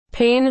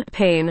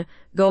Pain,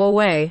 go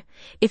away.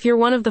 If you're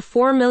one of the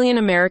 4 million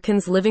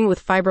Americans living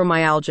with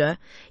fibromyalgia,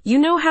 you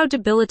know how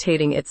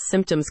debilitating its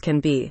symptoms can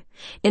be.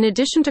 In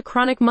addition to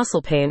chronic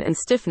muscle pain and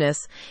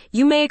stiffness,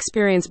 you may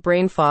experience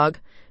brain fog,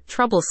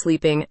 trouble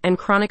sleeping, and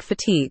chronic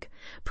fatigue.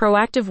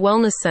 Proactive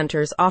Wellness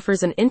Centers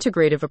offers an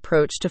integrative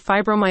approach to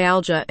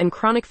fibromyalgia and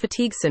chronic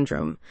fatigue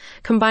syndrome,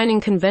 combining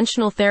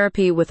conventional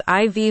therapy with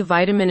IV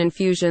vitamin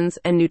infusions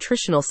and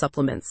nutritional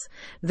supplements.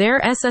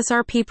 Their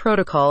SSRP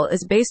protocol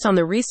is based on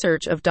the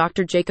research of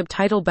Dr. Jacob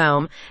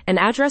Teitelbaum and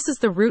addresses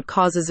the root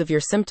causes of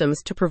your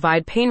symptoms to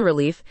provide pain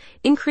relief,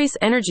 increase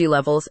energy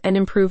levels, and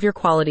improve your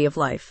quality of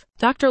life.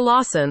 Dr.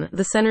 Lawson,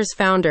 the center's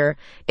founder,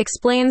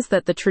 explains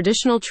that the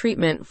traditional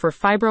treatment for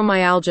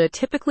fibromyalgia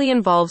typically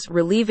involves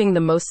relieving the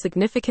most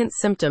significant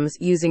symptoms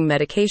using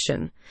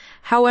medication.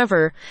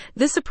 However,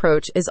 this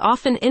approach is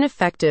often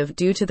ineffective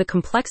due to the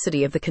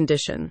complexity of the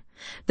condition.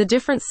 The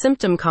different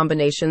symptom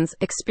combinations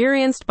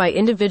experienced by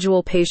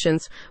individual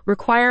patients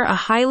require a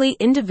highly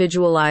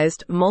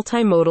individualized,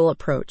 multimodal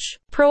approach.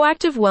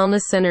 Proactive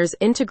Wellness Center's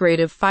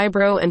Integrative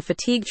Fibro and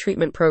Fatigue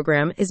Treatment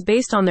Program is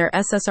based on their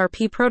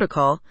SSRP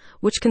protocol,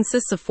 which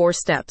consists of 4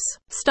 steps.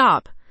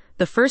 Stop.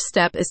 The first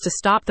step is to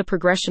stop the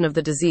progression of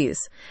the disease.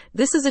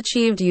 This is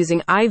achieved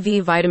using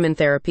IV vitamin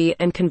therapy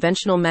and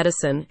conventional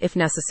medicine, if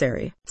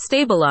necessary.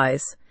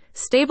 Stabilize.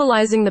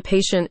 Stabilizing the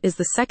patient is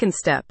the second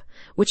step,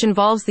 which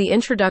involves the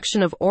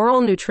introduction of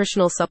oral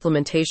nutritional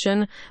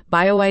supplementation,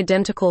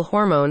 bioidentical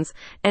hormones,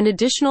 and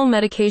additional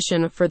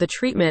medication for the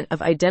treatment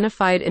of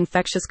identified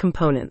infectious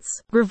components.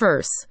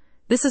 Reverse.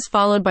 This is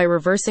followed by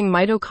reversing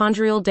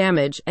mitochondrial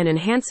damage and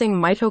enhancing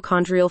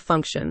mitochondrial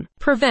function.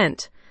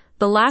 Prevent.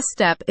 The last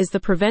step is the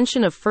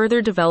prevention of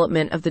further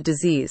development of the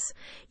disease.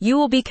 You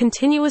will be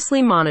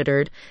continuously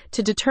monitored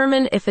to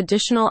determine if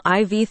additional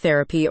IV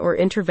therapy or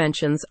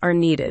interventions are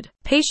needed.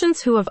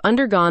 Patients who have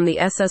undergone the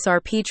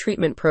SSRP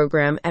treatment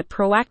program at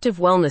Proactive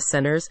Wellness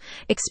Centers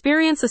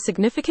experience a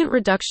significant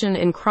reduction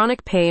in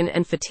chronic pain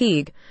and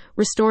fatigue,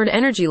 restored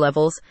energy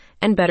levels,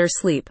 and better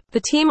sleep.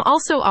 The team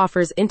also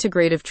offers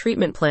integrative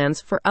treatment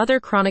plans for other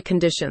chronic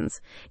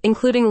conditions,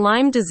 including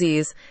Lyme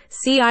disease,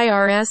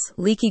 CIRS,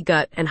 leaky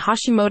gut, and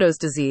Hashimoto's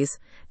disease,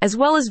 as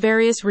well as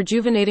various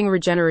rejuvenating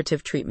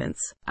regenerative treatments.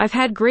 I've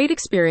had great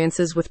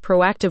experiences with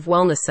Proactive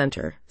Wellness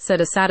Center, said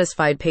a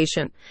satisfied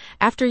patient.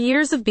 After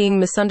years of being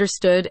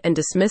misunderstood and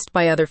dismissed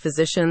by other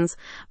physicians,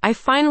 I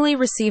finally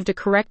received a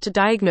correct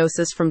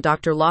diagnosis from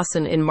Dr.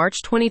 Lawson in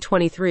March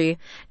 2023,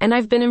 and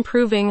I've been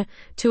improving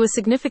to a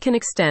significant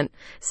extent.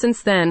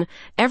 Since then,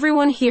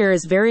 everyone here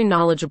is very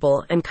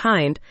knowledgeable and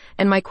kind,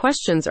 and my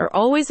questions are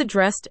always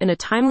addressed in a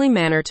timely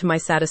manner to my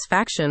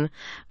satisfaction.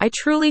 I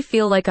truly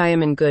feel like I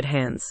am in good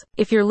hands.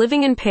 If you're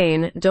living in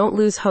pain, don't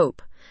lose hope.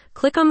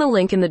 Click on the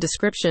link in the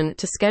description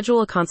to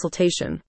schedule a consultation.